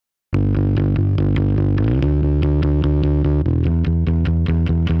Hello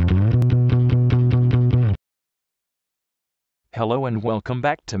and welcome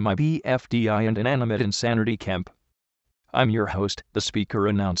back to my BFDI and Inanimate Insanity Camp. I'm your host, the speaker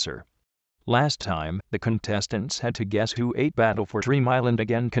announcer. Last time, the contestants had to guess who ate Battle for Dream Island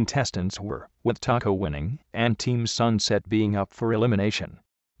again. Contestants were, with Taco winning, and Team Sunset being up for elimination.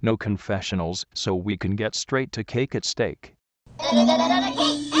 No confessionals, so we can get straight to cake at stake.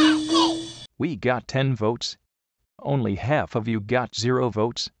 We got 10 votes. Only half of you got 0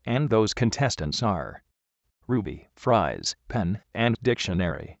 votes, and those contestants are Ruby, Fries, Pen, and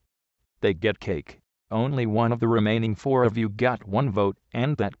Dictionary. They get cake. Only one of the remaining 4 of you got 1 vote,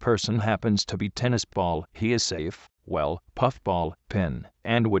 and that person happens to be Tennis Ball. He is safe. Well, Puffball, Pin,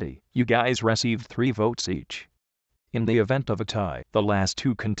 and Woody, you guys received 3 votes each. In the event of a tie, the last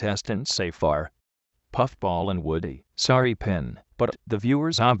 2 contestants safe are Puffball and Woody. Sorry Pin, but the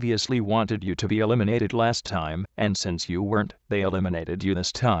viewers obviously wanted you to be eliminated last time, and since you weren't, they eliminated you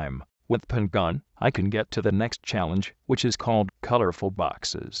this time. With Pin gone, I can get to the next challenge, which is called Colorful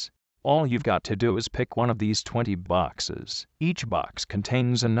Boxes. All you've got to do is pick one of these 20 boxes. Each box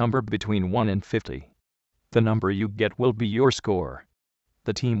contains a number between 1 and 50. The number you get will be your score.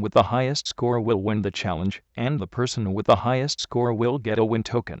 The team with the highest score will win the challenge, and the person with the highest score will get a win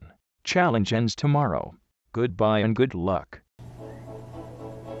token. Challenge ends tomorrow. Goodbye and good luck.